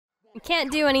We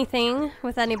can't do anything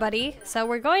with anybody, so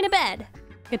we're going to bed.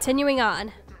 Continuing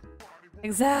on.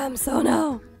 Exams, oh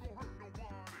no!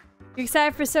 You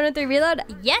excited for Persona 3 Reload?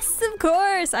 Yes, of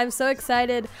course! I'm so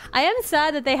excited. I am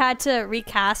sad that they had to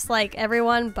recast, like,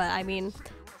 everyone, but I mean,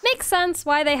 makes sense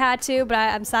why they had to, but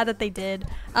I'm sad that they did.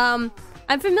 I'm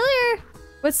familiar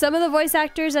with some of the voice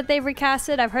actors that they've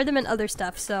recasted. I've heard them in other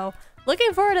stuff, so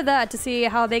looking forward to that to see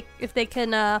how if they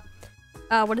can,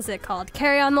 what is it called?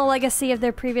 Carry on the legacy of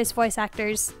their previous voice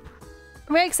actors.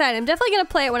 I'm very excited. I'm definitely gonna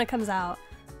play it when it comes out.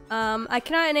 I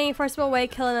cannot in any forcible way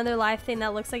kill another live thing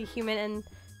that looks like a human and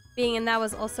being in that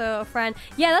was also a friend.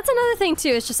 Yeah, that's another thing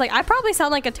too. It's just like, I probably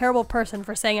sound like a terrible person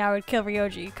for saying I would kill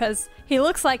Ryoji because he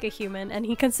looks like a human and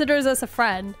he considers us a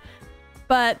friend.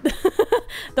 But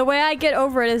the way I get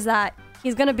over it is that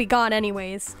he's gonna be gone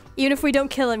anyways. Even if we don't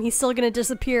kill him, he's still gonna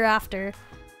disappear after.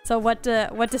 So what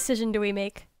decision do we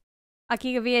make?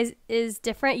 Akira V is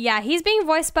different. Yeah, he's being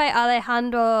voiced by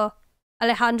Alejandro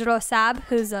Sab,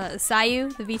 who's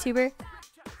Sayu, the VTuber.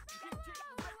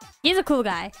 He's a cool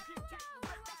guy.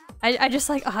 I just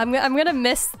like, oh, I'm gonna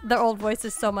miss the old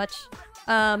voices so much.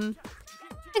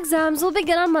 Exams will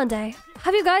begin on Monday.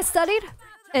 Have you guys studied?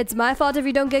 It's my fault if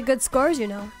you don't get good scores, you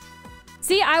know.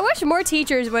 See, I wish more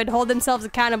teachers would hold themselves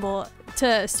accountable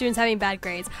to students having bad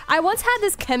grades. I once had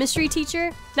this chemistry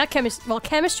teacher,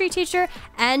 chemistry teacher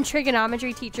and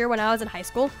trigonometry teacher when I was in high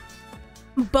school.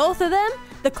 Both of them,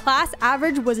 the class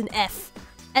average was an F.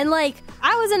 And like,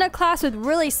 I was in a class with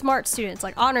really smart students,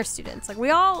 like honor students. Like we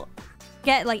all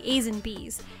get like A's and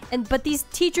B's. But these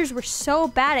teachers were so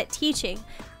bad at teaching.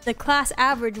 The class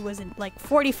average was in like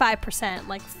 45%,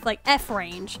 like F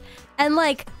range. And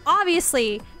like,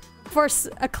 obviously, for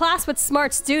a class with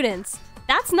smart students,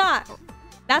 that's not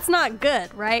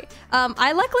good, right?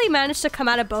 I luckily managed to come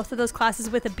out of both of those classes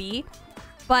with a B,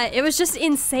 but it was just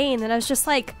insane. And I was just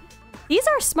like, these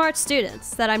are smart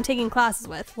students that I'm taking classes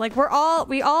with. Like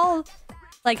we all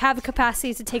like have the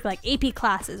capacity to take like AP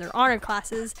classes or honor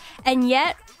classes, and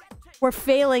yet we're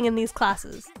failing in these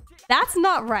classes. That's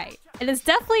not right. And it's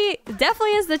definitely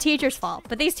is the teacher's fault,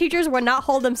 but these teachers would not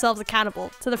hold themselves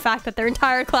accountable to the fact that their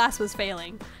entire class was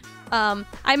failing.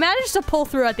 I managed to pull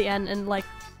through at the end and like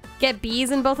get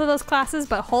B's in both of those classes,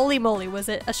 but holy moly was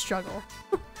it a struggle.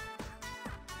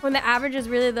 When the average is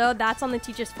really low, that's on the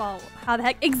teacher's fault. How the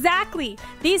heck? Exactly!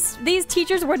 These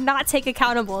teachers would not take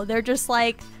accountable. They're just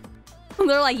like,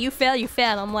 you fail, you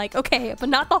fail. I'm like, okay, but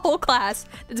not the whole class.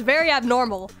 It's very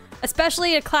abnormal,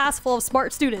 especially a class full of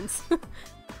smart students.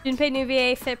 Junpei new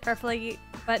VA fit perfectly,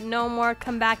 but no more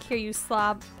come back here, you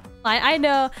slob. I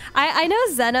know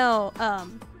Zeno,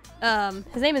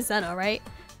 his name is Zeno, right?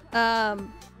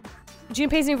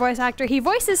 Junpei's new voice actor, he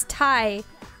voices Tai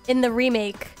in the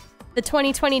remake, the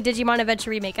 2020 Digimon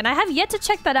Adventure remake, and I have yet to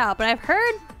check that out, but I've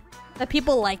heard that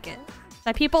people like it.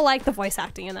 That people like the voice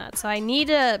acting in that, so I need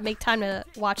to make time to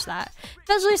watch that.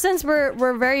 Especially since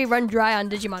we're very run dry on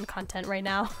Digimon content right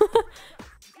now.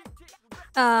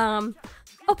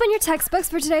 Open your textbooks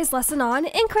for today's lesson on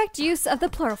incorrect use of the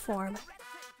plural form.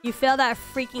 You failed at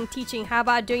freaking teaching, how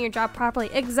about doing your job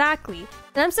properly? Exactly.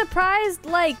 And I'm surprised,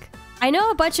 like, I know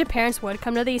a bunch of parents would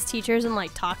come to these teachers and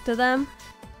like talk to them,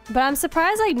 but I'm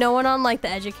surprised like no one on like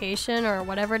the education or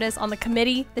whatever it is on the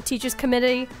committee, the teachers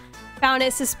committee, found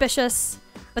it suspicious.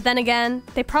 But then again,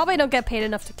 they probably don't get paid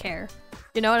enough to care.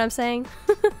 You know what I'm saying?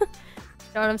 You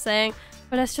know what I'm saying?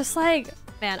 But it's just like,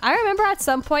 man, I remember at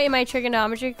some point in my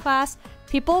trigonometry class,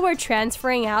 people were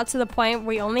transferring out to the point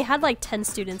we only had like 10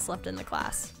 students left in the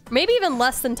class. Maybe even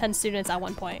less than 10 students at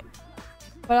one point.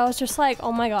 But I was just like,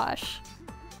 oh my gosh.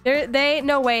 There ain't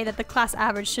no way that the class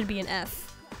average should be an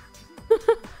F.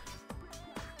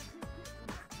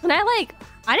 And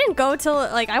I didn't go to,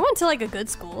 like, I went to like a good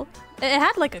school. It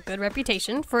had like a good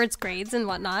reputation for its grades and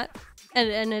whatnot,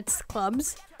 and its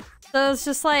clubs. So it's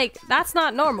just like, that's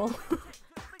not normal.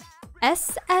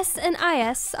 S, S, and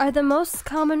IS are the most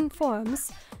common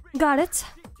forms. Got it.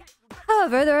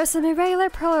 However, there are some irregular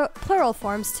plural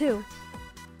forms too.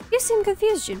 You seem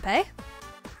confused, Junpei.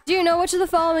 Do you know which of the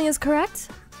following is correct?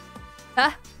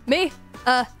 Me?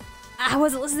 I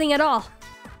wasn't listening at all.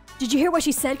 Did you hear what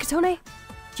she said, Katone?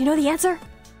 Do you know the answer?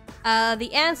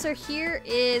 The answer here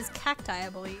is cacti, I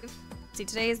believe. See,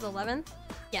 today is the 11th?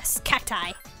 Yes,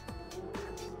 cacti.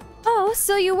 Oh,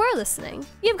 so you were listening.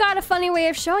 You've got a funny way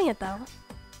of showing it, though.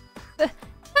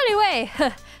 Funny way?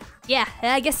 Yeah,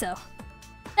 I guess so.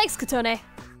 Thanks, Katone.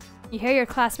 You hear your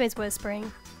classmates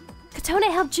whispering.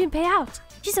 Katone helped Junpei out.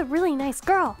 She's a really nice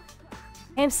girl.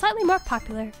 I am slightly more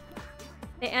popular.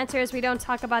 The answer is we don't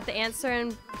talk about the answer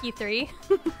in P3.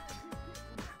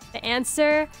 The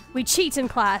answer, we cheat in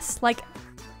class. Like,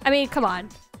 I mean, come on.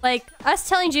 Like, us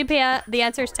telling GP the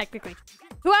answer is technically...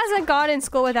 Who hasn't gone in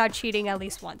school without cheating at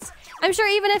least once? I'm sure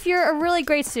even if you're a really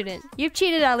great student, you've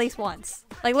cheated at least once.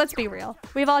 Like, let's be real.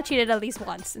 We've all cheated at least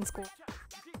once in school.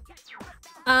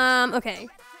 Okay.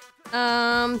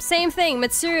 Same thing.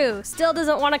 Mitsuru still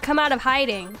doesn't want to come out of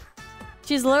hiding.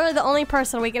 She's literally the only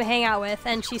person we can hang out with,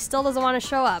 and she still doesn't want to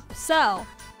show up. So,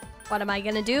 what am I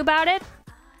gonna do about it?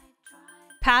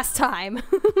 Pass time.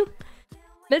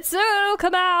 Mitsuru,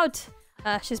 come out!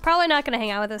 She's probably not gonna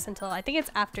hang out with us until I think it's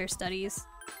after studies.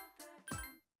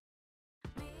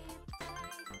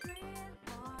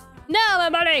 No, my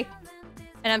money!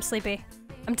 And I'm sleepy.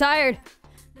 I'm tired.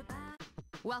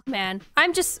 Well, man,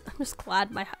 I'm just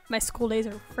glad my school days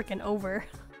are freaking over.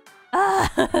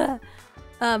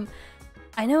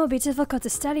 I know it'll be difficult to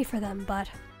study for them, but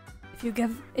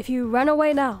if you run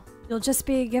away now, you'll just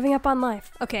be giving up on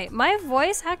life. Okay, my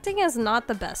voice acting is not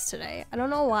the best today. I don't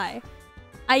know why.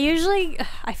 I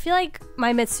feel like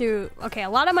my Mitsuru, okay, a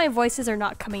lot of my voices are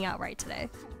not coming out right today.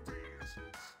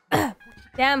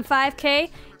 Damn, 5K.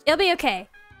 It'll be okay.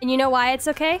 And you know why it's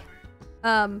okay?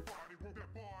 You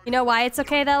know why it's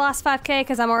okay that I lost 5K?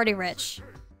 Because I'm already rich.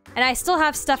 And I still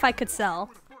have stuff I could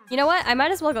sell. You know what? I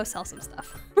might as well go sell some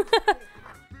stuff.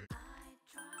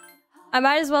 I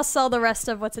might as well sell the rest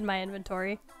of what's in my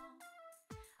inventory.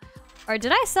 Or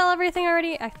did I sell everything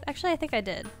already? Actually, I think I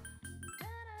did.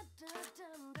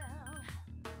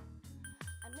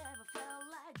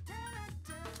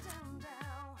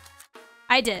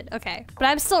 I did, okay. But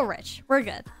I'm still rich. We're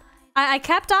good. I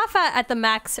capped off at the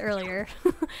max earlier.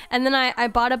 And then I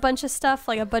bought a bunch of stuff,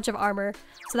 like a bunch of armor.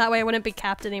 So that way I wouldn't be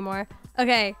capped anymore.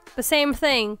 Okay, the same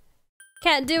thing.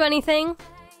 Can't do anything.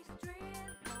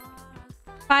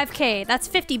 5K, that's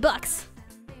 50 bucks.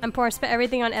 I'm poor, spent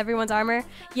everything on everyone's armor.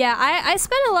 Yeah, I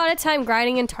spent a lot of time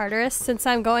grinding in Tartarus since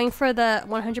I'm going for the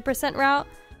 100% route.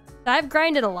 So I've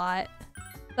grinded a lot.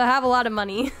 So I have a lot of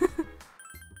money.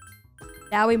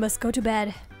 Now we must go to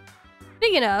bed.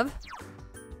 Speaking of,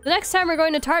 the next time we're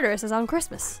going to Tartarus is on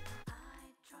Christmas.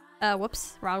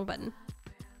 Whoops, wrong button.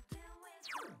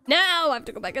 Now I have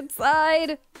to go back inside.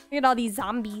 Look at all these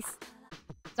zombies.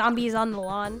 Zombies on the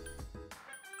lawn.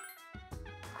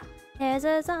 There's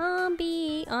a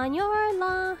zombie on your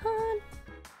lawn.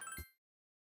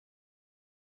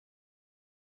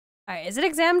 Alright, is it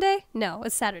exam day? No,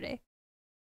 it's Saturday.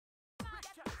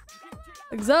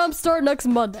 Exams start next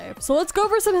Monday, so let's go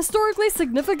over some historically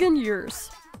significant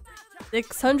years.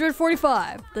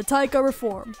 645, the Taika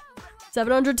Reform.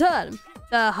 710,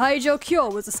 the Haijo Kyo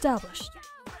was established.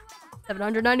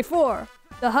 794,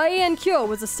 the Heian Kyo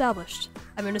was established.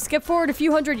 I'm gonna skip forward a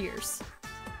few hundred years.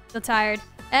 So tired.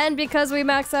 And because we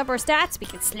max up our stats, we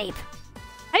can sleep.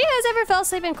 Have you guys ever fell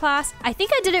asleep in class? I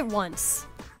think I did it once.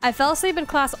 I fell asleep in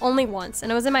class only once,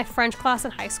 and it was in my French class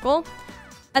in high school.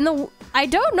 And I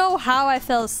don't know how I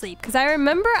fell asleep, because I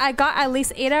remember I got at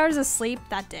least 8 hours of sleep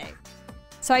that day.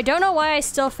 So I don't know why I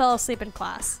still fell asleep in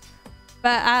class.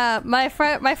 But my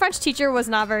French teacher was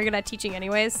not very good at teaching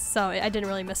anyways, so I didn't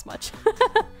really miss much.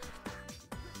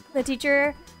 The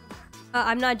teacher,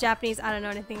 I'm not Japanese, I don't know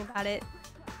anything about it.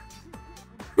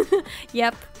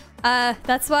 Yep.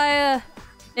 That's why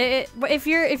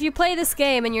if you play this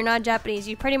game and you're not Japanese,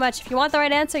 you pretty much, if you want the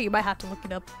right answer, you might have to look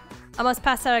it up. Almost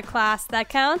passed out of class. That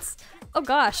counts? Oh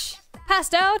gosh.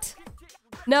 Passed out?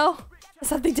 No.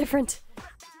 Something different.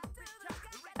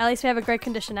 At least we have a great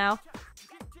condition now.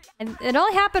 And it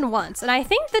only happened once. And I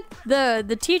think that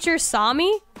the teacher saw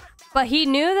me, but he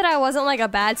knew that I wasn't like a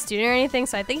bad student or anything,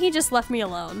 so I think he just left me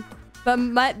alone. But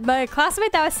my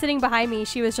classmate that was sitting behind me,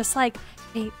 she was just like,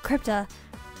 hey, Crypta,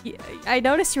 I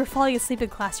noticed you were falling asleep in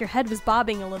class. Your head was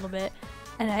bobbing a little bit.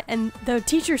 And the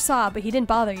teacher saw, but he didn't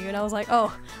bother you. And I was like,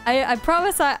 oh, I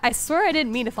promise, I swear I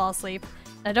didn't mean to fall asleep.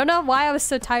 And I don't know why I was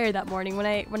so tired that morning when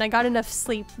I got enough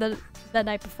sleep that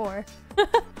night before.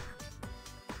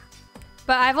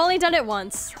 But I've only done it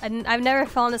once. I've never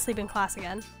fallen asleep in class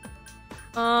again.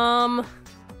 That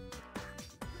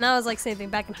was like same thing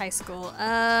back in high school.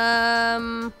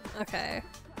 Okay.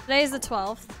 Today's the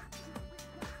 12th.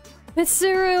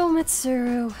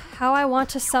 Mitsuru, how I want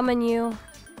to summon you.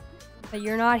 But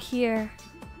you're not here.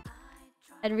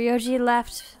 And Ryoji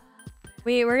left.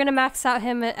 We're gonna max out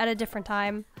him at a different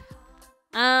time.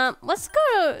 Let's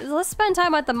spend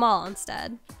time at the mall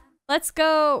instead. Let's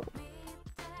go.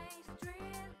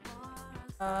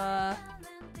 I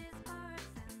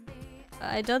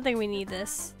don't think we need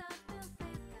this.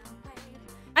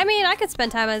 I mean, I could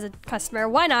spend time as a customer.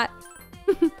 Why not?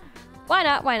 Why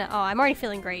not? Why not? Oh, I'm already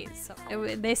feeling great. So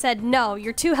they said, no,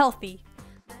 you're too healthy.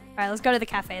 All right, let's go to the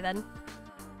cafe then.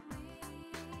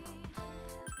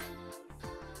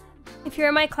 If you're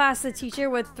in my class, the teacher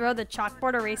would throw the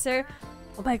chalkboard eraser.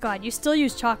 Oh my god, you still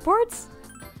use chalkboards?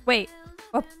 Wait,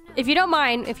 well, if you don't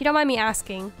mind me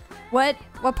asking, what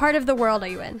part of the world are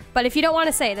you in? But if you don't want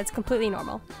to say, that's completely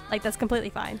normal. Like, that's completely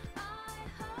fine.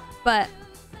 But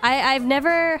I've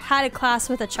never had a class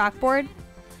with a chalkboard.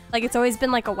 Like, it's always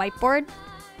been like a whiteboard.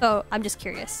 So I'm just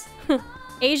curious.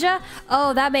 Asia?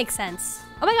 Oh, that makes sense.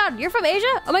 Oh my god, you're from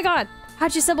Asia? Oh my god,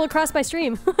 how'd you stumble across my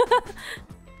stream?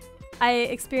 I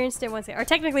experienced it once, or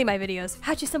technically my videos.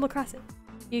 How'd you stumble across it?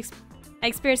 I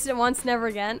experienced it once, never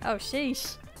again. Oh,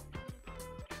 sheesh.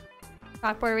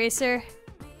 Chalkboard eraser.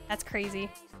 That's crazy.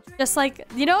 Just like,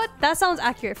 you know what? That sounds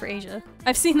accurate for Asia.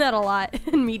 I've seen that a lot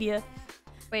in media.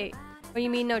 Wait, what do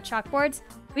you mean no chalkboards?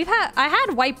 I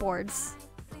had whiteboards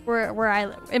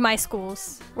in my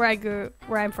schools where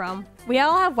I'm from. We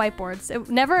all have whiteboards.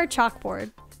 Never a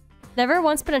chalkboard. Never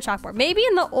once been a chalkboard. Maybe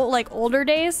in the older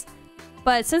days,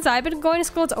 but since I've been going to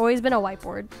school, it's always been a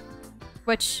whiteboard.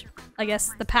 Which, I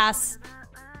guess, the past...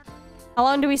 How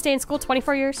long do we stay in school?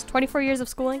 24 years? 24 years of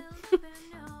schooling?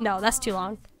 No, that's too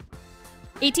long.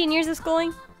 18 years of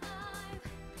schooling?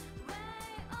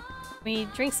 We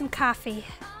drink some coffee.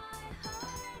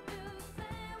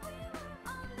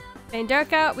 Getting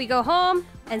dark out, we go home,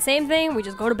 and same thing, we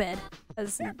just go to bed.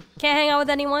 Because can't hang out with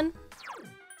anyone.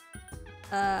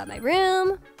 My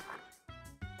room.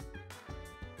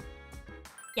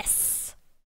 Yes.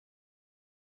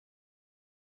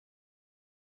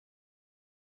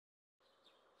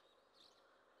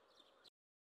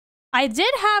 I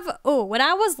did have, when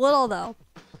I was little though,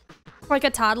 like a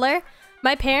toddler,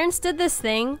 my parents did this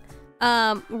thing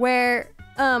where,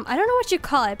 I don't know what you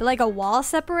call it, but like a wall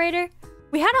separator.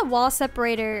 We had a wall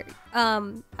separator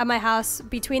at my house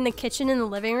between the kitchen and the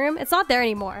living room. It's not there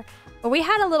anymore, but we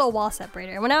had a little wall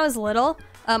separator. And when I was little,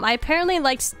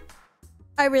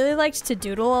 I really liked to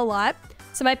doodle a lot.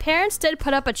 So my parents did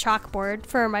put up a chalkboard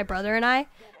for my brother and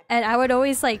I would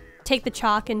always like take the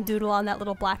chalk and doodle on that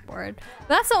little blackboard. But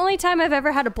that's the only time I've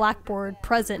ever had a blackboard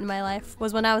present in my life,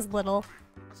 was when I was little.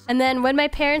 And then when my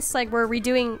parents like were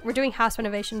doing house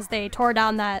renovations, they tore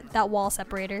down that wall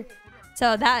separator.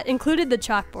 So that included the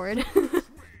chalkboard.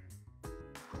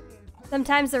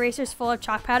 Sometimes the eraser's full of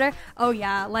chalk powder. Oh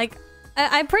yeah, like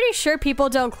I'm pretty sure people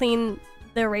don't clean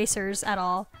the erasers at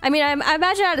all. I mean, I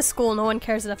imagine at a school no one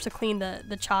cares enough to clean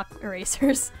the chalk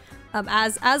erasers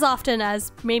as often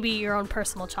as maybe your own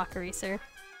personal chalk eraser.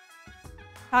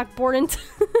 Chalkboardant.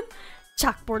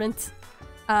 Chalkboardant.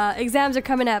 Exams are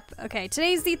coming up. Okay,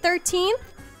 today's the 13th.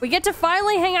 We get to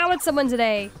finally hang out with someone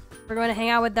today. We're going to hang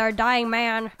out with our dying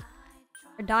man.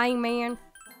 Our dying man.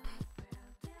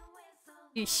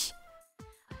 Yeesh.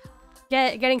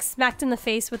 Getting smacked in the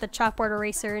face with a chalkboard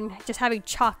eraser and just having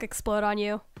chalk explode on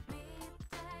you.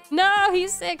 No,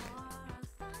 he's sick.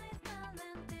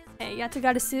 Hey,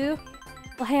 Yatagarasu.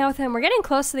 We'll hang out with him. We're getting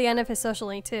close to the end of his social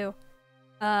link too.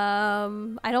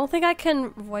 I don't think I can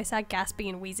voice act gasping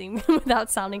and wheezing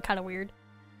without sounding kind of weird.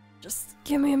 Just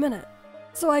give me a minute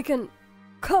so I can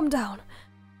calm down.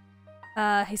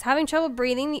 He's having trouble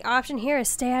breathing. The option here is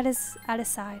stay at his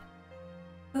side.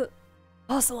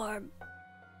 False alarm.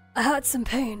 I had some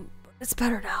pain, but it's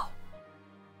better now.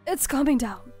 It's calming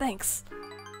down, thanks.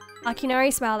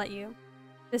 Akinari smiled at you.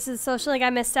 This is social link I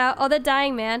missed out. Oh, the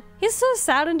dying man. He's so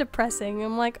sad and depressing.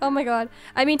 I'm like, oh my god.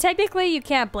 I mean, technically you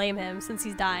can't blame him since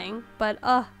he's dying, but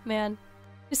man.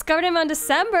 Discovered him on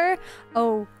December.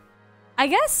 Oh, I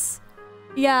guess.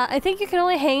 Yeah, I think you can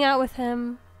only hang out with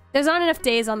him. There's not enough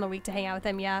days on the week to hang out with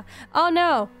him, yeah. Oh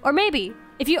no, or maybe.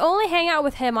 If you only hang out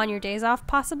with him on your days off,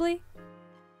 possibly?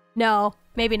 No,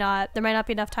 maybe not. There might not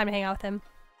be enough time to hang out with him.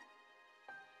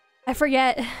 I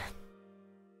forget.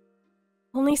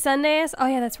 Only Sundays? Oh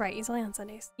yeah, that's right. He's only on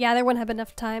Sundays. Yeah, there wouldn't have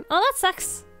enough time. Oh, that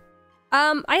sucks.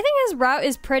 I think his route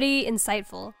is pretty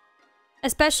insightful.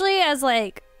 Especially as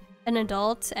like an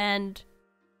adult, and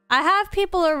I have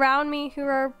people around me who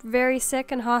are very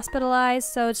sick and hospitalized,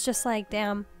 so it's just like,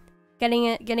 damn. Getting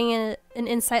an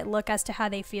insight look as to how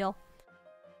they feel.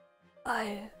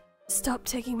 I stopped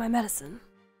taking my medicine.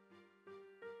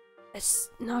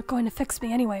 It's not going to fix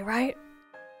me anyway, right?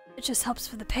 It just helps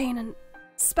with the pain and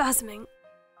spasming.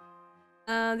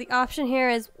 The option here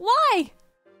is why?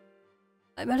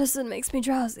 My medicine makes me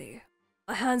drowsy.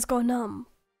 My hands go numb.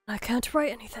 I can't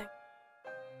write anything.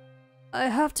 I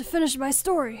have to finish my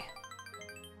story.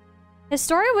 His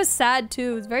story was sad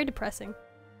too. It was very depressing.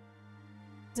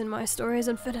 And my story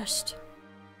isn't finished,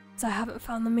 as I haven't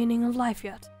found the meaning of life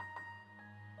yet.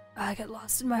 I get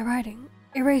lost in my writing,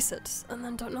 erase it, and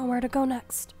then don't know where to go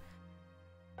next.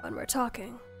 When we're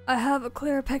talking, I have a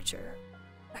clearer picture.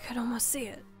 I can almost see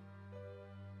it.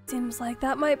 Seems like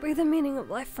that might be the meaning of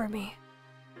life for me.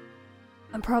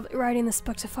 I'm probably writing this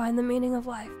book to find the meaning of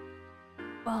life.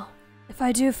 Well, if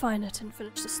I do find it and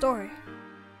finish the story.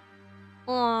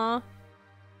 Aww.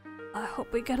 I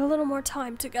hope we get a little more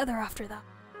time together after that.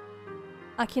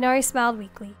 Akinari smiled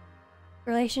weakly.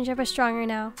 The relationship is stronger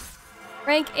now.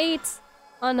 Rank 8!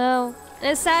 Oh no.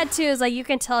 And it's sad too, is like you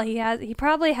can tell he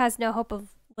probably has no hope of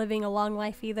living a long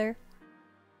life either.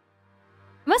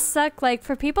 It must suck, like,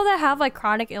 for people that have like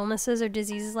chronic illnesses or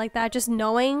diseases like that, just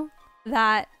knowing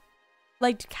that,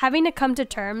 like, having to come to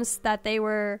terms that they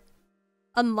were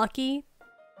unlucky.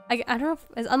 I don't know if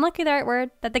is unlucky the right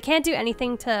word? That they can't do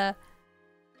anything to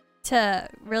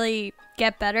really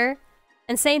get better.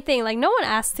 And same thing, like, no one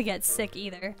asked to get sick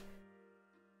either.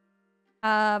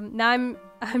 Now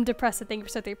I'm depressed at thinking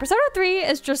Persona 3. Persona 3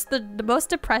 is just the most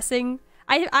depressing.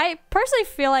 I personally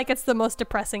feel like it's the most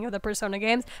depressing of the Persona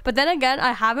games. But then again,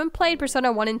 I haven't played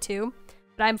Persona 1 and 2.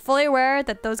 But I'm fully aware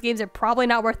that those games are probably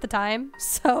not worth the time.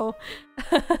 So...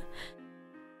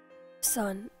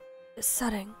 Sun is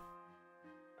setting.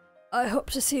 I hope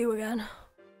to see you again.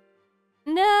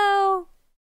 No!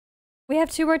 We have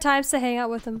 2 more times to hang out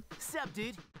with him. Sup,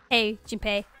 dude? Hey,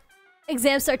 Junpei.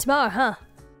 Exams start tomorrow, huh?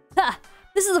 Ha!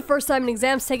 This is the first time an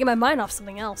exam's taken my mind off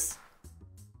something else.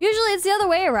 Usually it's the other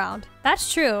way around.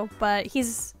 That's true, but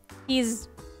he's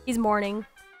mourning.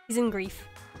 He's in grief.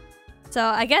 So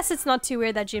I guess it's not too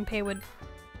weird that Junpei would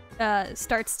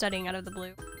start studying out of the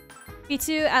blue.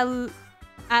 P2,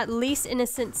 at least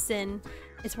innocent sin.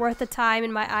 It's worth the time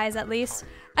in my eyes, at least.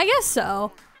 I guess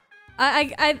so.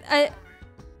 I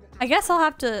guess I'll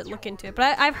have to look into it.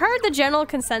 But I've heard the general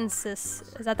consensus,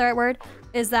 is that the right word?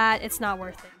 Is that it's not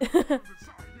worth it.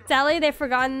 Sally, they've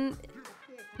forgotten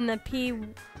in the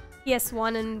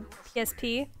PS1 and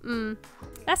PSP.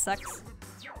 That sucks.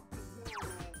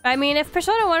 I mean, if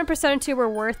Persona 1 and Persona 2 were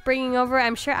worth bringing over,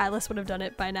 I'm sure Atlas would have done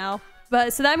it by now.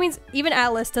 But so that means even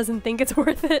Atlas doesn't think it's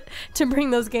worth it to bring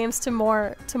those games to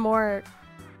more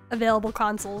available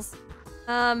consoles.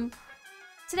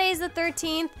 Today's the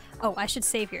 13th. Oh, I should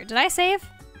save here. Did I save?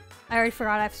 I already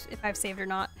forgot if I've saved or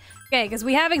not. Okay, because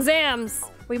we have exams.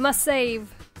 We must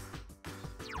save.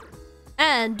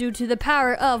 And due to the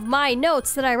power of my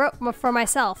notes that I wrote for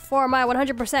myself for my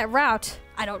 100% route,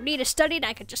 I don't need to study and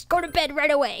I could just go to bed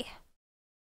right away.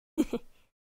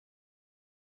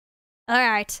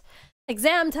 Alright,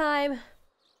 exam time.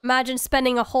 Imagine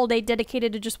spending a whole day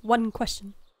dedicated to just one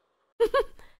question.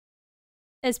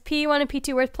 Is P1 and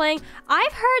P2 worth playing?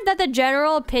 I've heard that the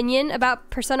general opinion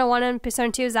about Persona 1 and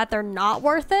Persona 2 is that they're not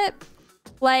worth it.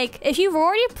 Like, if you've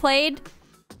already played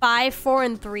 5, 4,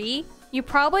 and 3, you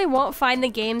probably won't find the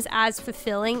games as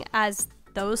fulfilling as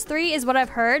those 3, is what I've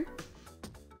heard.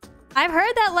 I've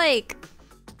heard that, like,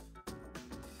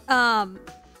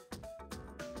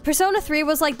 Persona 3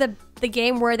 was like the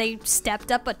game where they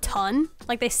stepped up a ton.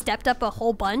 Like, they stepped up a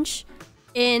whole bunch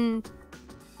in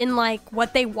like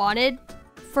what they wanted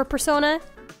for Persona,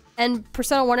 and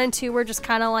Persona 1 and 2 were just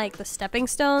kind of like the stepping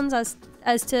stones as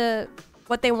to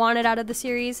what they wanted out of the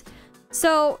series.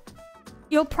 So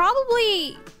you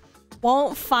probably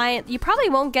won't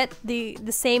get the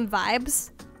same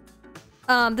vibes.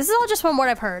 This is all just from what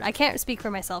I've heard. I can't speak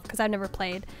for myself because I've never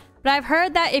played, but I've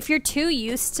heard that if you're too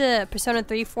used to Persona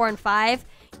 3, 4, and 5,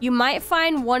 you might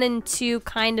find 1 and 2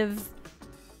 kind of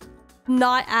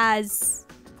not as,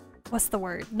 what's the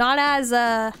word? Not as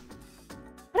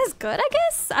good, I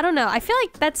guess? I don't know. I feel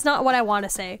like that's not what I want to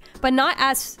say, but not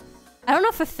as, I don't know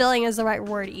if fulfilling is the right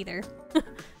word either.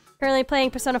 Currently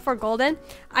playing Persona 4 Golden.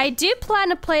 I do plan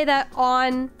to play that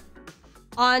on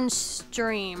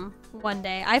stream one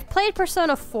day. I've played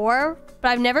Persona 4, but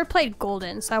I've never played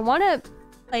Golden, so I want to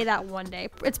play that one day.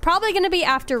 It's probably going to be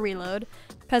after Reload,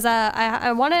 because I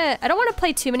don't want to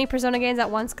play too many Persona games at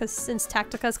once, because since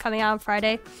Tactica is coming out on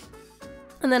Friday,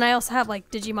 and then I also have like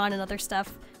Digimon and other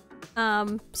stuff.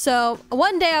 So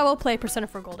one day I will play Persona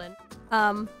 4 Golden.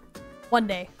 One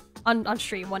day on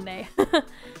stream. One day.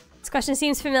 This question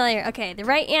seems familiar. Okay, the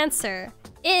right answer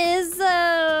is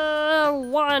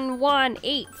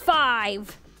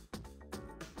 1185.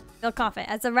 Feel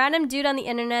confident. As a random dude on the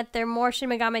internet, they're more Shin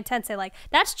Megami Tensei like.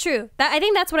 That's true. I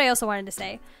think that's what I also wanted to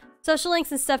say. Social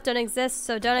links and stuff don't exist,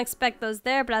 so don't expect those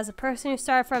there, but as a person who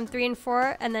started from 3 and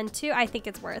 4 and then 2, I think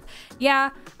it's worth. Yeah,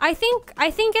 I think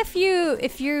if you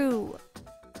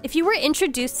were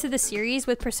introduced to the series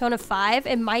with Persona 5,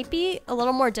 it might be a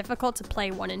little more difficult to play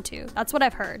 1 and 2. That's what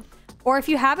I've heard. Or if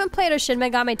you haven't played a Shin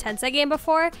Megami Tensei game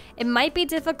before, it might be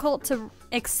difficult to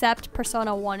accept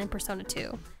Persona 1 and Persona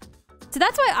 2. So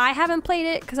that's why I haven't played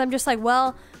it, because I'm just like,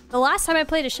 well, the last time I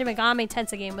played a Shin Megami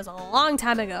Tensei game was a long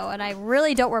time ago, and I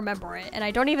really don't remember it, and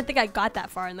I don't even think I got that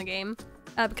far in the game.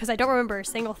 because I don't remember a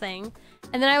single thing.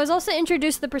 And then I was also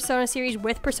introduced to the Persona series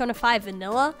with Persona 5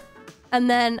 Vanilla. And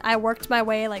then I worked my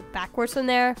way like backwards from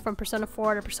there, from Persona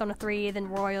 4 to Persona 3, then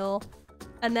Royal.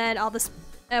 And then all this,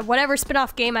 whatever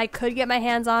spin-off game I could get my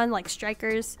hands on, like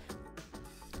Strikers.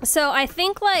 So I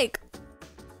think like,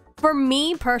 for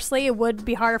me personally, it would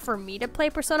be harder for me to play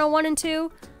Persona 1 and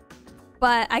 2.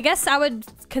 But I guess I would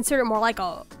consider it more like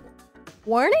a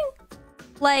warning?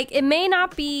 Like, it may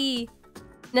not be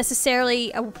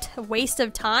necessarily a waste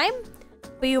of time,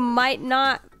 but you might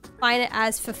not find it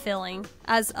as fulfilling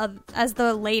as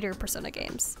the later Persona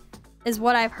games, is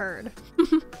what I've heard.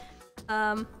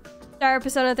 Star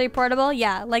Persona 3 Portable,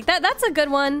 yeah, like that's a good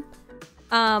one.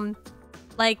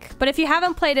 Like, but if you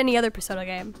haven't played any other Persona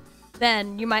game,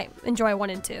 then you might enjoy 1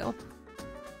 and 2.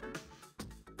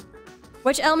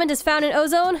 Which element is found in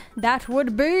ozone? That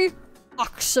would be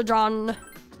oxygen,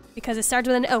 because it starts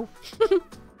with an O.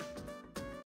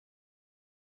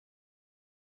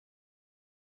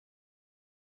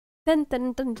 Dun,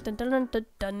 dun, dun, dun, dun, dun,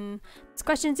 dun. This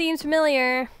question seems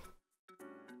familiar.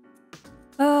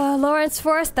 Lawrence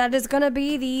Forest, that is gonna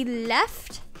be the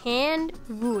left-hand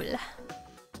rule.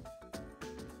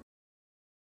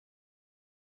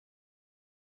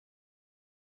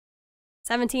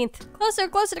 "17th. Closer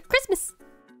to Christmas.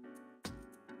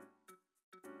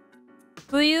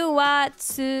 Fuyu wa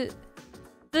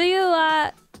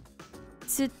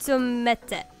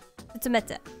tsutsumete.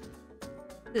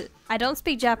 I don't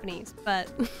speak Japanese, but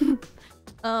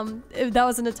that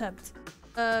was an attempt.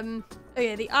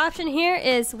 Okay, the option here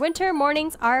is winter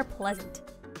mornings are pleasant.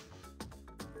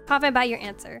 Comment about your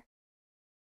answer.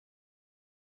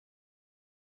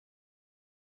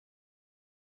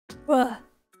 Ugh.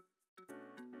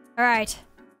 Alright.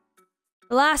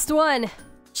 The last one.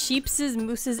 Sheepses,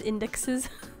 mooses, indexes.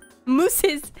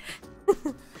 Mooses.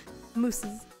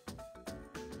 Mooses.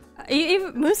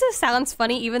 Mooses sounds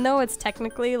funny even though it's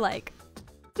technically like,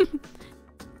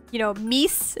 you know,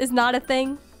 meese is not a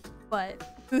thing, but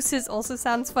mooses also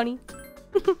sounds funny.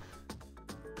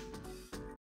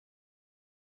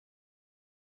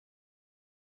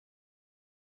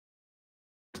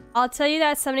 I'll tell you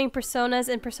that summoning personas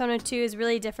in Persona 2 is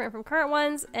really different from current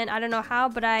ones, and I don't know how,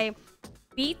 but I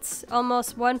beat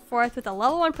almost 1/4 with a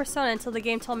level 1 persona until the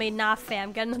game told me, nah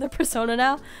fam, get another persona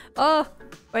now. Oh,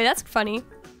 wait, that's funny.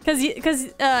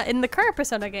 Because in the current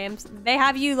Persona games, they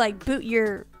have you like boot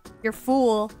your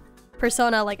full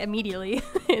persona like immediately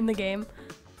in the game.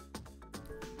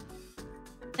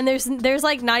 And there's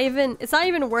like it's not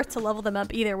even worth to level them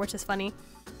up either, which is funny.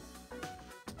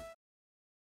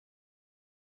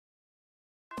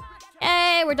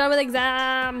 Hey, we're done with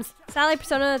exams! Sadly,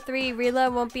 Persona 3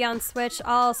 Reload won't be on Switch.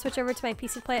 I'll switch over to my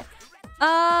PC to play it.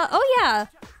 Oh yeah.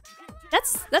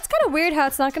 That's kind of weird how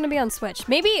it's not going to be on Switch.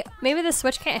 Maybe the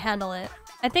Switch can't handle it.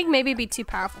 I think maybe it'd be too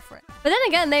powerful for it. But then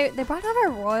again, they brought over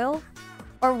Royal,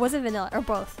 or was it Vanilla, or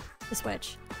both, the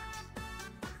Switch.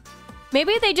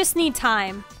 Maybe they just need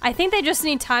time. I think they just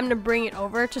need time to bring it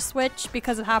over to Switch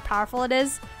because of how powerful it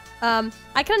is. I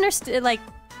can understand, like,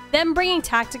 them bringing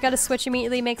Tactica to Switch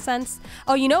immediately makes sense.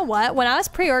 Oh, you know what? When I was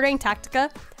pre-ordering Tactica,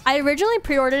 I originally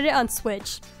pre-ordered it on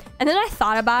Switch. And then I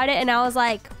thought about it and I was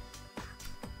like,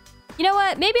 you know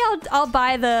what? Maybe I'll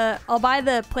buy the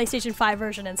PlayStation 5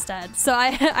 version instead. So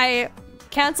I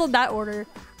canceled that order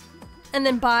and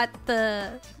then bought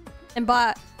for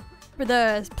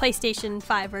the PlayStation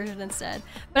 5 version instead.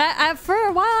 But I for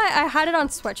a while I had it on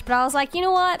Switch, but I was like, you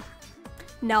know what?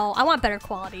 No, I want better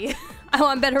quality. I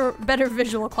want better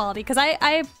visual quality, because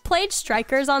I played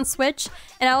Strikers on Switch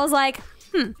and I was like,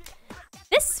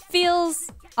 this feels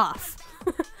off.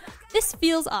 This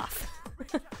feels off.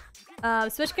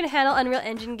 Switch can handle Unreal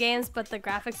Engine games, but the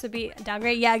graphics would be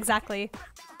downgraded. Yeah, exactly.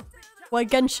 Why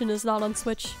Genshin is not on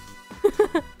Switch.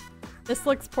 This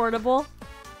looks portable.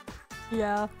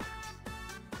 Yeah.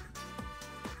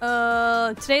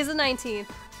 Today's the 19th.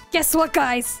 Guess what,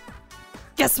 guys?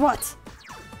 Guess what?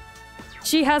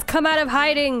 She has come out of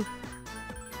hiding.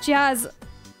 She has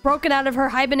broken out of her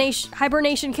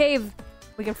hibernation cave.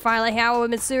 We can finally hang out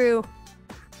with Mitsuru.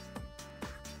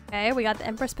 Okay, we got the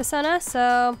Empress Persona,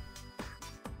 so...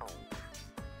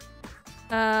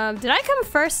 did I come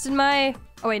first in my...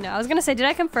 Oh wait, no, I was gonna say, did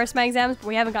I come first in my exams? But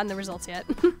we haven't gotten the results yet.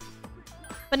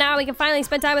 But now we can finally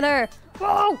spend time with her.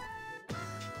 Whoa!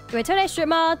 Uetone Strip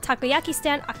Mall, Takoyaki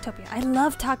Stand, Octopia. I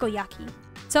love takoyaki.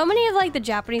 So many of like the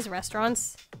Japanese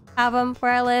restaurants have them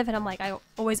where I live, and I'm like, I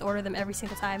always order them every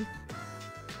single time.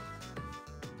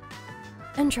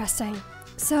 Interesting.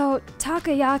 So,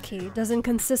 takoyaki doesn't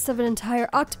consist of an entire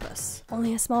octopus,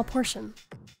 only a small portion.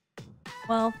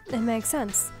 Well, it makes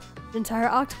sense. An entire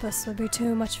octopus would be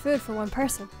too much food for one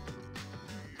person.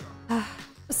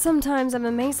 Sometimes I'm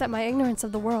amazed at my ignorance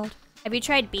of the world. Have you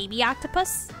tried baby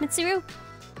octopus, Mitsuru?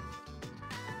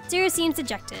 Mitsuru seems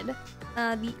dejected.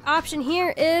 The option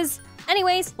here is...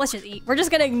 Anyways, let's just eat. We're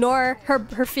just gonna ignore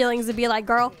her feelings and be like,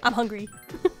 girl, I'm hungry.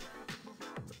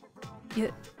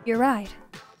 You're right.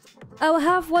 I will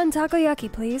have one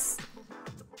takoyaki, please.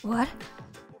 What?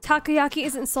 Takoyaki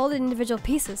isn't sold in individual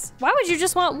pieces. Why would you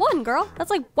just want one, girl?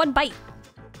 That's like one bite.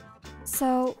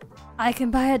 So, I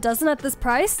can buy a dozen at this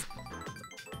price?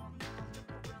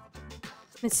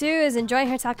 Mitsuru is enjoying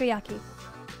her takoyaki.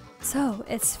 So,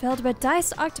 it's filled with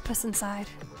diced octopus inside.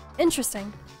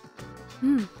 Interesting.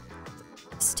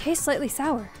 This tastes slightly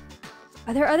sour.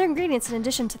 Are there other ingredients in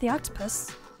addition to the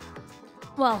octopus?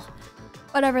 Well,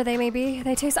 whatever they may be,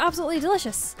 they taste absolutely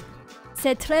delicious.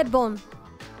 C'est très bon.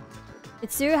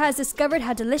 Mitsuru has discovered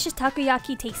how delicious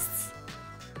takoyaki tastes.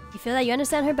 You feel that you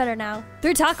understand her better now.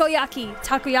 Through takoyaki!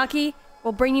 Takoyaki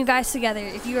will bring you guys together.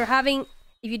 If you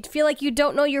feel like you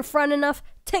don't know your friend enough,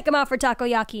 take them out for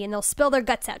takoyaki and they'll spill their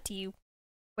guts out to you.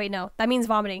 Wait, no, that means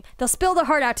vomiting. They'll spill their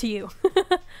heart out to you.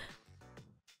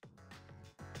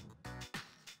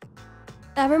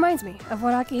 That reminds me of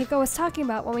what Akihiko was talking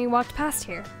about when we walked past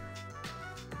here.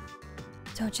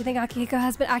 Don't you think Akihiko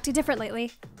has been acting different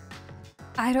lately?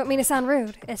 I don't mean to sound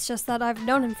rude, it's just that I've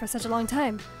known him for such a long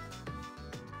time.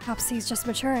 Perhaps he's just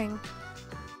maturing.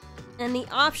 And the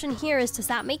option here is, does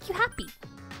that make you happy?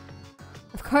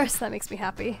 Of course that makes me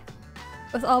happy.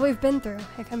 With all we've been through,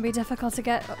 it can be difficult to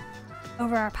get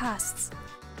over our pasts.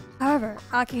 However,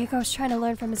 Akihiko is trying to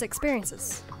learn from his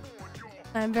experiences.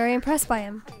 I'm very impressed by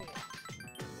him.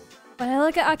 When I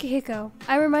look at Akihiko,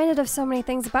 I'm reminded of so many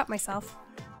things about myself.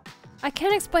 I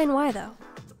can't explain why though.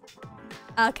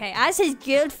 Okay, as his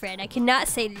girlfriend, I cannot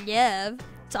say love,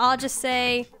 so I'll just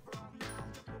say...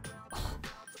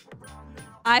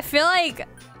 I feel like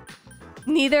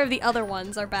neither of the other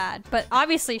ones are bad, but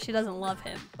obviously she doesn't love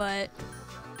him, but...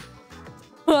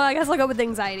 Well, I guess I'll go with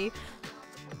anxiety.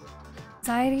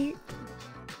 Anxiety?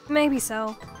 Maybe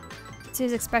so.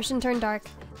 His expression turned dark.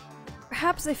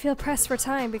 Perhaps I feel pressed for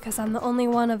time because I'm the only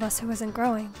one of us who isn't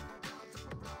growing.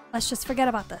 Let's just forget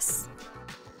about this.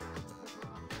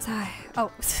 Sigh. Oh,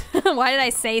 why did I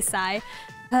say sigh?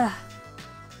 I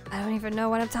don't even know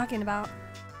what I'm talking about.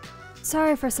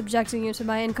 Sorry for subjecting you to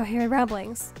my incoherent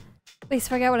ramblings. Please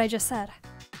forget what I just said.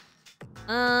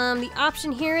 The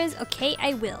option here is, okay,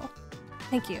 I will.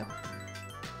 Thank you.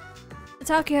 The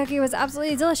takoyaki was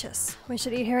absolutely delicious. We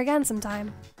should eat here again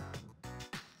sometime.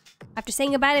 After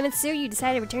saying goodbye to Mitsuru, you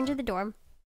decided to return to the dorm.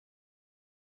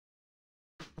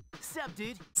 Sup,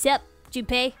 dude? Sup,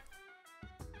 Junpei?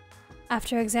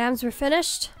 After exams were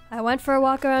finished, I went for a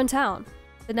walk around town.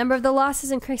 The number of the lost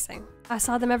is increasing. I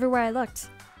saw them everywhere I looked.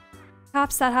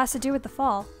 Perhaps that has to do with the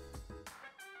fall.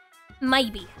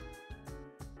 Maybe.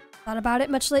 Thought about it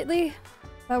much lately,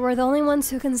 but we're the only ones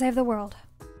who can save the world.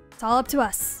 It's all up to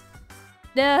us.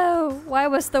 No, why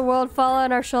must the world fall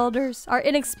on our shoulders? Our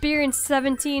inexperienced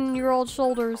 17-year-old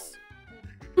shoulders.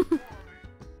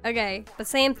 Okay, the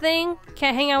same thing.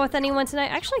 Can't hang out with anyone tonight.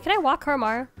 Actually, can I walk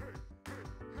Harmar?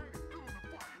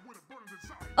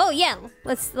 Oh yeah,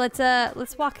 let's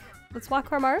walk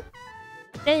Harmar.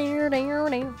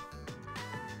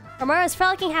 Harmar is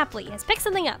frolicking happily. Has picked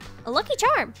something up. A lucky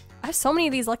charm. I have so many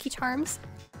of these lucky charms.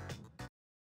 I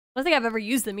don't think I've ever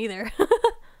used them either.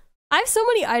 I have so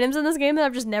many items in this game that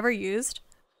I've just never used.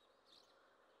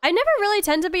 I never really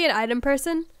tend to be an item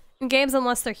person in games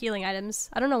unless they're healing items.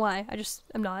 I don't know why. I just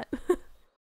am not.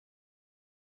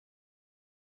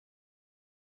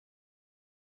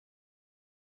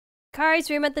 Kari's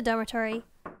room at the dormitory.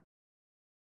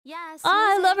 Yes. Oh,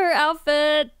 I love her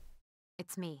outfit.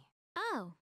 It's me.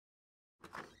 Oh.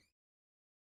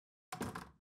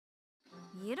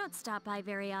 You don't stop by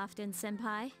very often,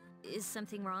 senpai. Is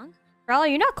something wrong? Girl,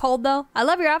 you're not cold though. I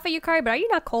love your outfit, Yukari, but are you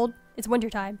not cold? It's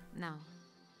wintertime. No.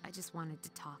 I just wanted to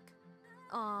talk.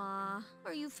 Aw,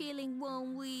 are you feeling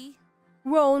lonely?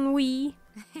 Lonely.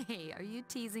 Hey, are you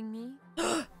teasing me?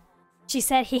 She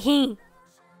said hee hee.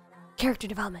 Character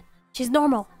development. She's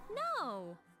normal.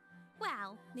 No.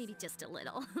 Well, maybe just a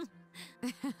little.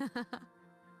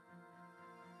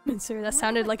 Sir, that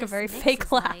sounded like a very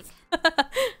fake laugh. Like.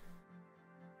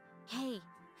 Hey,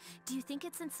 do you think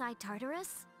it's inside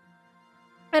Tartarus?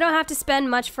 I don't have to spend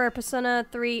much for Persona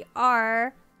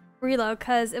 3R reload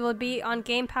because it will be on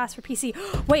Game Pass for PC.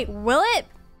 Wait, will it?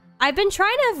 I've been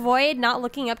trying to avoid not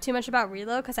looking up too much about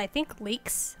reload because I think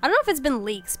leaks. I don't know if it's been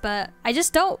leaks, but I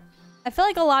just don't. I feel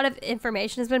like a lot of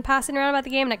information has been passing around about the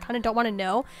game and I kind of don't want to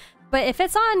know. But if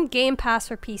it's on Game Pass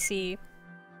for PC,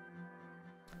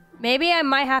 maybe I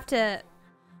might have to,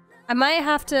 I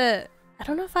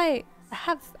don't know if I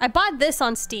I bought this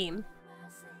on Steam.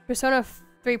 Persona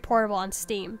 3 Portable on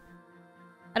Steam.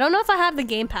 I don't know if I have the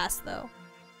Game Pass though.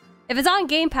 If it's on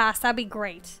Game Pass, that'd be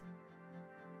great.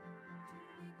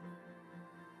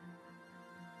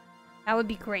 That would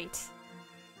be great.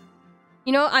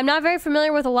 You know, I'm not very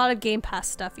familiar with a lot of Game Pass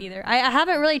stuff either. I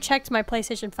haven't really checked my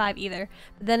PlayStation 5 either.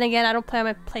 But then again, I don't play on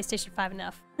my PlayStation 5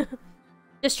 enough.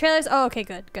 Just trailers? Oh, okay,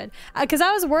 good, good. Because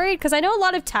I was worried, because I know a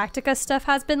lot of Tactica stuff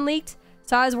has been leaked.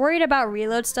 So I was worried about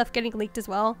Reload stuff getting leaked as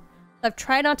well. I've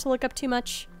tried not to look up too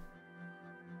much.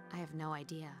 I have no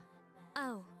idea.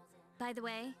 Oh, by the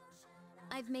way,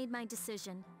 I've made my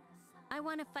decision. I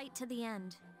want to fight to the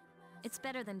end. It's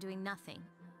better than doing nothing.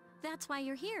 That's why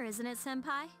you're here, isn't it,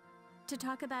 Senpai? To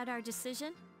talk about our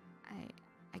decision?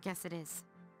 I guess it is.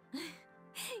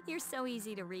 You're so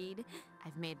easy to read.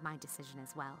 I've made my decision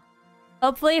as well.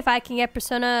 Hopefully, if I can get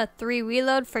Persona 3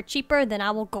 Reload for cheaper, then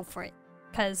I will go for it.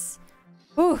 Because,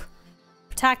 whew,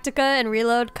 Tactica and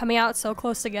Reload coming out so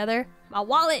close together. My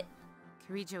wallet!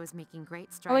 Kirijo is making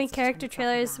great strides. Showing character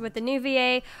trailers with the new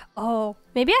VA. Oh,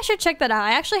 maybe I should check that out.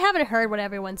 I actually haven't heard what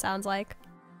everyone sounds like.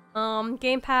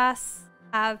 Game Pass.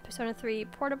 Have Persona 3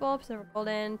 Portable, Persona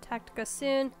Golden, Tactica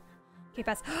soon. Game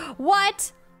Pass.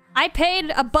 What? I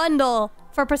paid a bundle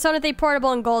for Persona 3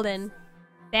 Portable and Golden.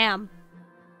 Damn.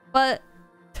 But,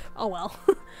 oh well.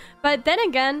 But then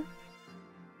again,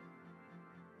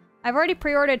 I've already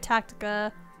pre-ordered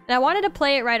Tactica, and I wanted to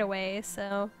play it right away,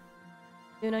 so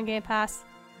doing on Game Pass.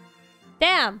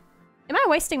 Damn! Am I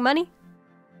wasting money?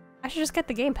 I should just get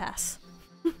the Game Pass.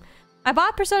 I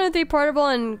bought Persona 3 Portable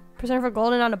and Persona 4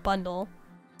 Golden on a bundle,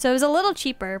 so it was a little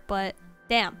cheaper, but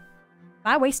damn. Am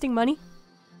I wasting money?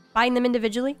 Buying them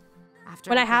individually?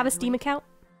 When I have a Steam account?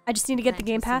 I just need to get the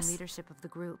Game Pass? Leadership of the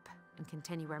group and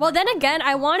continue where well, then again,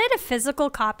 I wanted a physical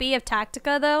copy of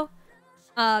Tactica, though.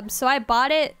 So I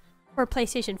bought it for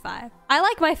PlayStation 5. I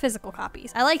like my physical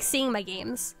copies. I like seeing my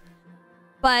games.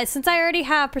 But since I already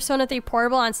have Persona 3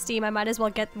 Portable on Steam, I might as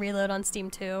well get Reload on Steam,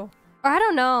 too. Or I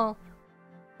don't know.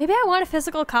 Maybe I want a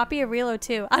physical copy of Reload,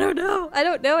 too. I don't know. I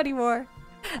don't know anymore.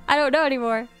 I don't know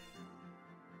anymore.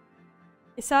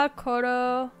 I saw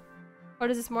Kodo's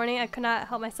this morning. I could not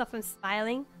help myself from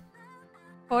smiling.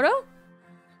 Kodo?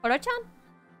 Kodo-chan?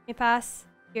 Game Pass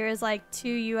here is like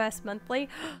 $2 US monthly.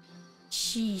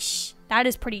 Sheesh. That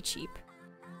is pretty cheap.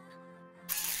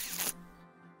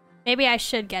 Maybe I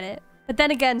should get it. But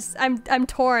then again, I'm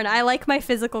torn. I like my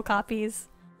physical copies.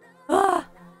 Ugh.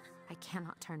 I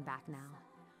cannot turn back now,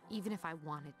 even if I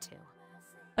wanted to.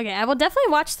 Okay, I will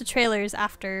definitely watch the trailers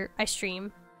after I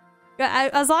stream.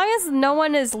 As long as no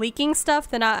one is leaking stuff,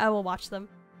 then I will watch them.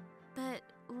 But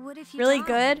what if you really die?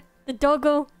 Good? The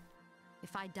Dogo.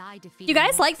 If I die defeating Do you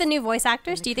guys Nyx, like the new voice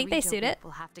actors? then Do you think they Kirijo suit it?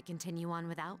 Will have to continue on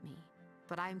without me,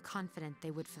 but I am confident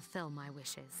they would fulfill my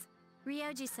wishes.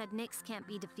 Ryoji said Nyx can't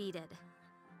be defeated,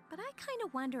 but I kind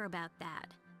of wonder about that.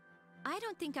 I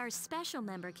don't think our special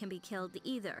member can be killed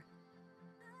either.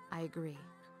 I agree.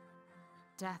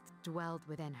 Death dwelled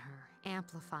within her,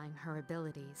 amplifying her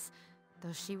abilities,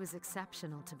 though she was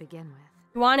exceptional to begin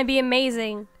with. You want to be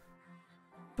amazing.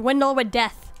 Dwindle with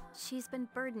death. She's been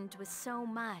burdened with so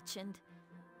much, and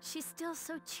she's still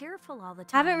so cheerful all the I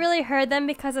time. haven't really heard them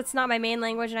because it's not my main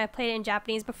language and I played it in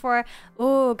Japanese before.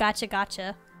 Ooh, gotcha,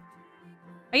 gotcha.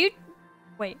 Are you...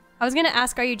 Wait, I was gonna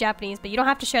ask, are you Japanese? But you don't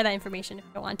have to share that information if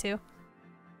you don't want to.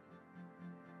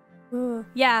 Ooh,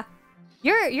 yeah.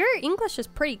 Your English is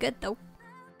pretty good, though.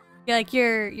 Yeah, like,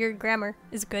 your grammar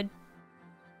is good.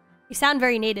 You sound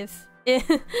very native.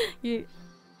 You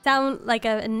sound like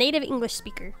a native English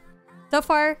speaker. So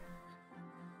far,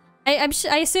 I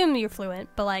assume you're fluent,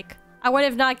 but like, I would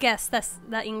have not guessed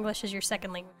that English is your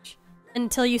second language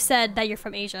until you said that you're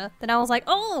from Asia. Then I was like,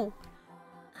 oh!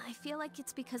 I feel like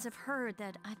it's because of her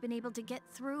that I've been able to get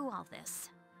through all this.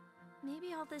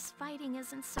 Maybe all this fighting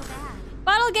isn't so bad.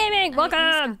 Bottle Gaming, welcome! I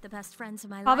at least got the best friends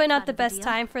of my Probably life not out the of best deal.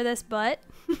 time for this, but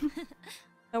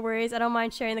no worries. I don't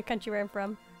mind sharing the country where I'm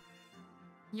from.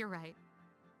 You're right.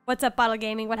 What's up, Bottle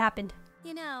Gaming? What happened?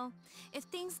 You know, if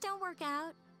things don't work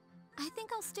out, I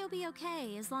think I'll still be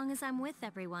okay as long as I'm with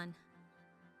everyone.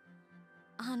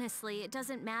 Honestly, it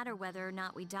doesn't matter whether or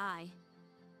not we die.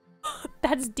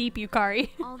 That's deep, Yukari.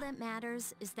 All that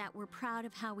matters is that we're proud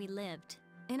of how we lived.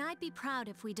 And I'd be proud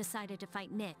if we decided to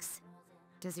fight Nyx.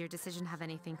 Does your decision have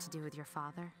anything to do with your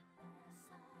father?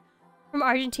 From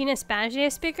Argentina, Spanish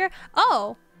native speaker?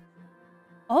 Oh!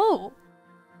 Oh!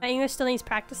 My English still needs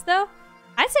practice, though?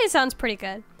 I'd say it sounds pretty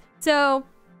good. So,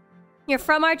 you're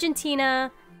from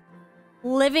Argentina,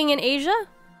 living in Asia?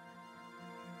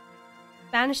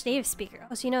 Spanish native speaker.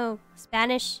 Oh, so you know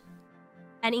Spanish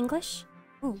and English?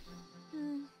 Ooh.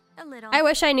 A little. I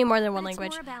wish I knew more than one But it's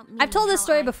language. more about me I've told and this how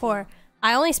story I before. feel.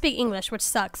 I only speak English, which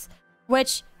sucks.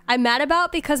 Which I'm mad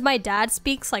about because my dad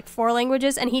speaks like 4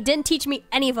 languages and he didn't teach me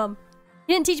any of them.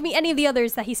 He didn't teach me any of the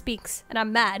others that he speaks, and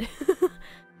I'm mad.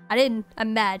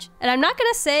 I'm mad. And I'm not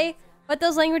gonna say what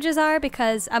those languages are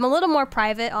because I'm a little more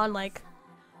private on like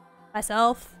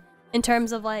myself in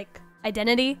terms of like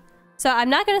identity. So I'm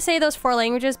not gonna say those 4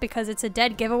 languages because it's a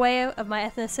dead giveaway of my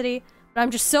ethnicity, but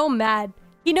I'm just so mad.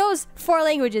 He knows 4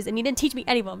 languages and he didn't teach me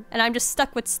any of them, and I'm just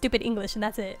stuck with stupid English and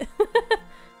that's it.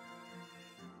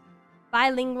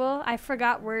 Bilingual, I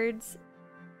forgot words.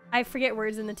 I forget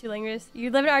words in the 2 languages. You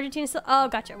live in Argentina still? Oh,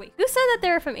 gotcha. Wait, who said that they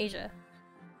were from Asia?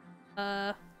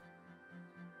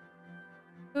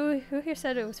 Who here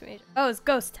said it was from Asia? Oh, it's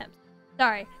Ghost Temp.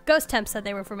 Sorry, Ghost Temp said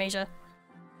they were from Asia.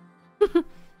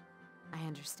 I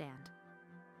understand.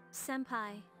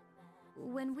 Senpai,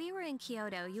 when we were in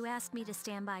Kyoto, you asked me to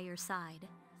stand by your side.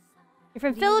 You're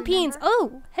from Do you Philippines. remember?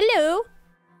 Oh, hello.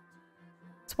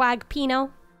 Swag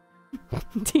Pino.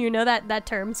 Do you know that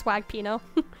term, Swag Pino?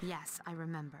 Yes, I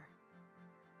remember.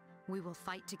 We will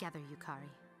fight together, Yukari.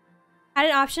 I had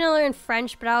an option to learn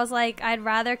French, but I was like, I'd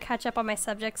rather catch up on my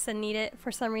subjects than need it. For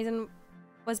some reason,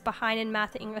 was behind in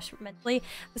math and English mentally.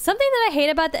 Something that I hate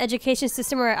about the education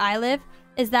system where I live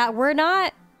is that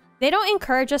they don't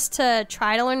encourage us to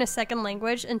try to learn a second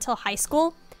language until high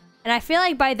school. And I feel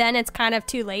like by then it's kind of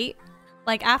too late.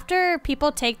 Like after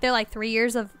people take their like 3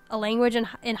 years of a language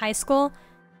in high school,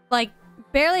 like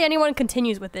barely anyone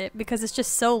continues with it because it's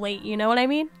just so late, you know what I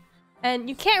mean? And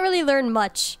you can't really learn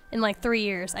much in like 3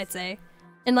 years, I'd say.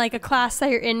 In like a class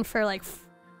that you're in for like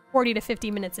 40 to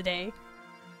 50 minutes a day.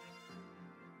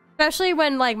 Especially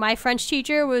when like my French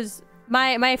teacher was,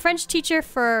 my French teacher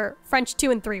for French 2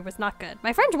 and 3 was not good.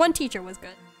 My French 1 teacher was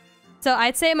good. So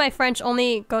I'd say my French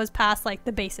only goes past like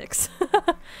the basics.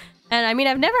 And I mean,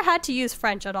 I've never had to use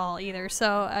French at all either,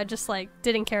 so I just like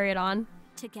didn't carry it on.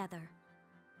 Together.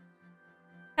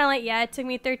 Kind of like, yeah, it took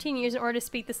me 13 years in order to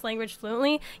speak this language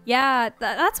fluently. Yeah,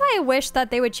 that's why I wish that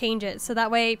they would change it, so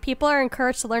that way people are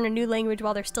encouraged to learn a new language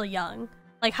while they're still young.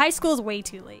 Like, high school is way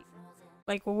too late.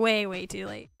 Like, way, way too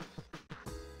late.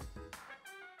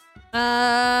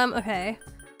 Okay.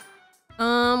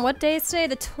 What day is today?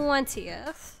 The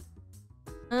 20th.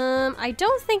 I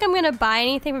don't think I'm gonna buy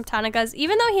anything from Tanaka's,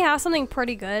 even though he has something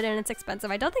pretty good and it's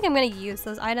expensive. I don't think I'm gonna use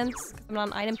those items because I'm not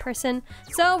an item person.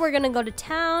 So we're gonna go to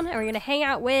town and we're gonna hang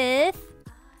out with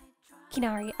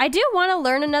Kinari. I do want to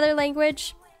learn another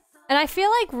language, and I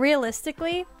feel like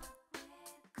realistically,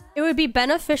 it would be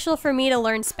beneficial for me to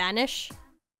learn Spanish.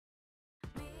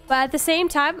 But at the same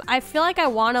time, I feel like I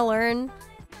want to learn,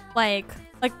 like,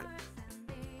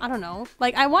 I don't know.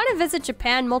 Like, I want to visit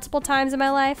Japan multiple times in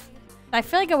my life. I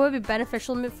feel like it would be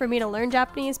beneficial for me to learn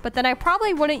Japanese, but then I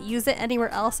probably wouldn't use it anywhere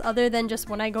else other than just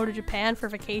when I go to Japan for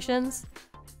vacations.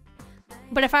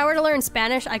 But if I were to learn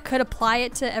Spanish, I could apply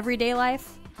it to everyday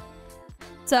life.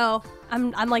 So,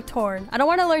 I'm like torn. I don't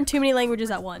want to learn too many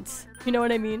languages at once. You know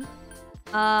what I mean?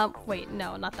 Wait,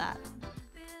 no, not that.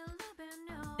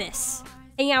 This.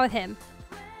 Hanging out with him.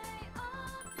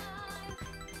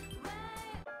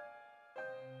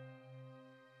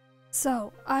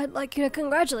 So, I'd like you to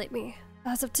congratulate me.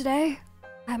 As of today,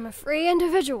 I'm a free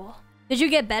individual. Did you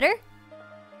get better?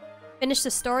 Finish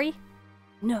the story?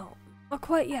 No, not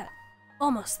quite yet.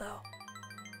 Almost, though.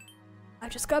 I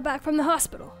just got back from the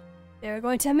hospital. They were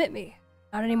going to admit me.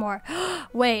 Not anymore.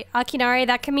 Wait, Akinari,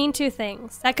 that can mean 2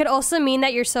 things. That could also mean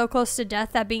that you're so close to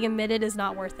death that being admitted is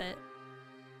not worth it.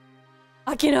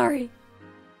 Akinari!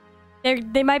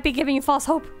 They might be giving you false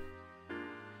hope.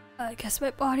 I guess my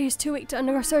body is too weak to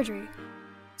undergo surgery.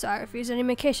 So I refuse any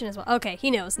medication as well. Okay, he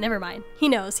knows. Never mind. He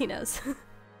knows.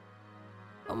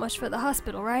 So much for the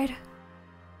hospital, right?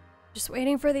 Just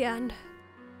waiting for the end.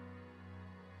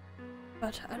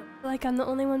 But I don't feel like I'm the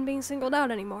only one being singled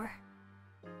out anymore.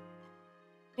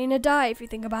 I need to die if you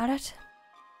think about it.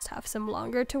 Just have some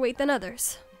longer to wait than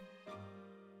others.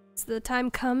 As the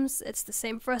time comes, it's the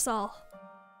same for us all.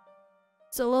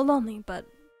 Still a little lonely, but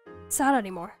it's not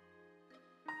anymore.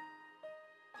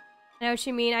 I know what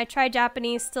you mean. I tried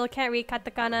Japanese, still can't read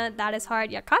katakana. That is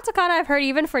hard. Yeah, katakana I've heard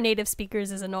even for native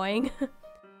speakers is annoying.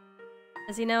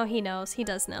 Does he know? He knows. He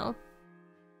does know.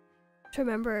 To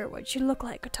remember what you look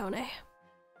like, Otone. You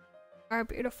are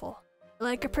beautiful.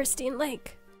 Like a pristine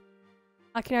lake.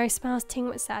 Akinari smiles,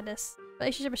 tingling with sadness.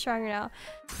 Relationship is stronger now.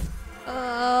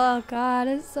 Oh god,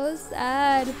 it's so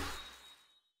sad.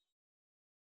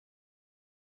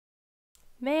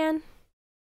 Man.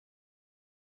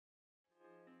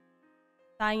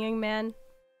 Dying young man.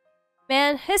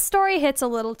 Man, his story hits a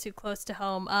little too close to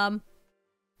home. I've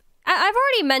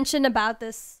already mentioned about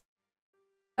this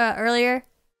earlier,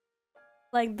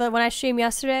 like the when I streamed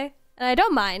yesterday, and I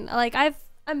don't mind. Like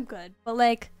I'm good, but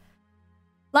like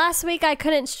last week I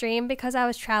couldn't stream because I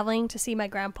was traveling to see my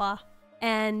grandpa,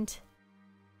 and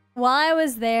while I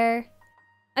was there,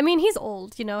 I mean he's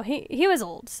old, you know, he was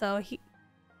old, so he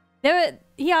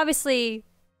obviously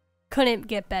couldn't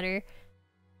get better,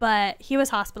 but he was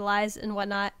hospitalized and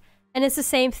whatnot. And it's the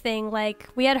same thing, like,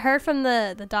 we had heard from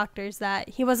the doctors that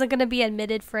he wasn't going to be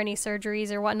admitted for any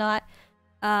surgeries or whatnot.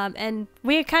 And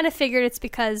we kind of figured it's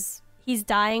because he's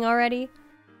dying already.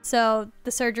 So the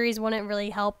surgeries wouldn't really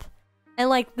help. And,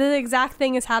 like, the exact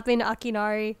thing is happening to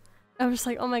Akinari. I'm just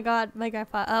like, oh my god, my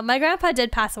grandpa. My grandpa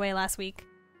did pass away last week.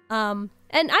 And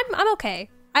I'm okay.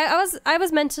 I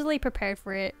was mentally prepared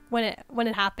for it when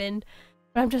it happened.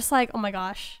 But I'm just like, oh my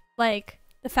gosh. Like,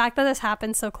 the fact that this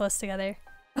happened so close together.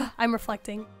 I'm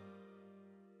reflecting.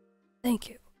 Thank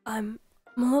you. I'm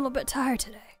a little bit tired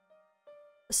today.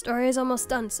 The story is almost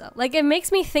done, so like it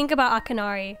makes me think about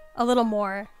Akinari a little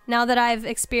more now that I've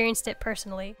experienced it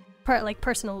personally. Personally,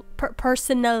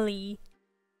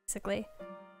 basically.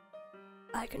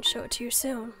 I can show it to you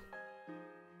soon.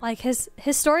 Like his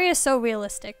story is so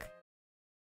realistic.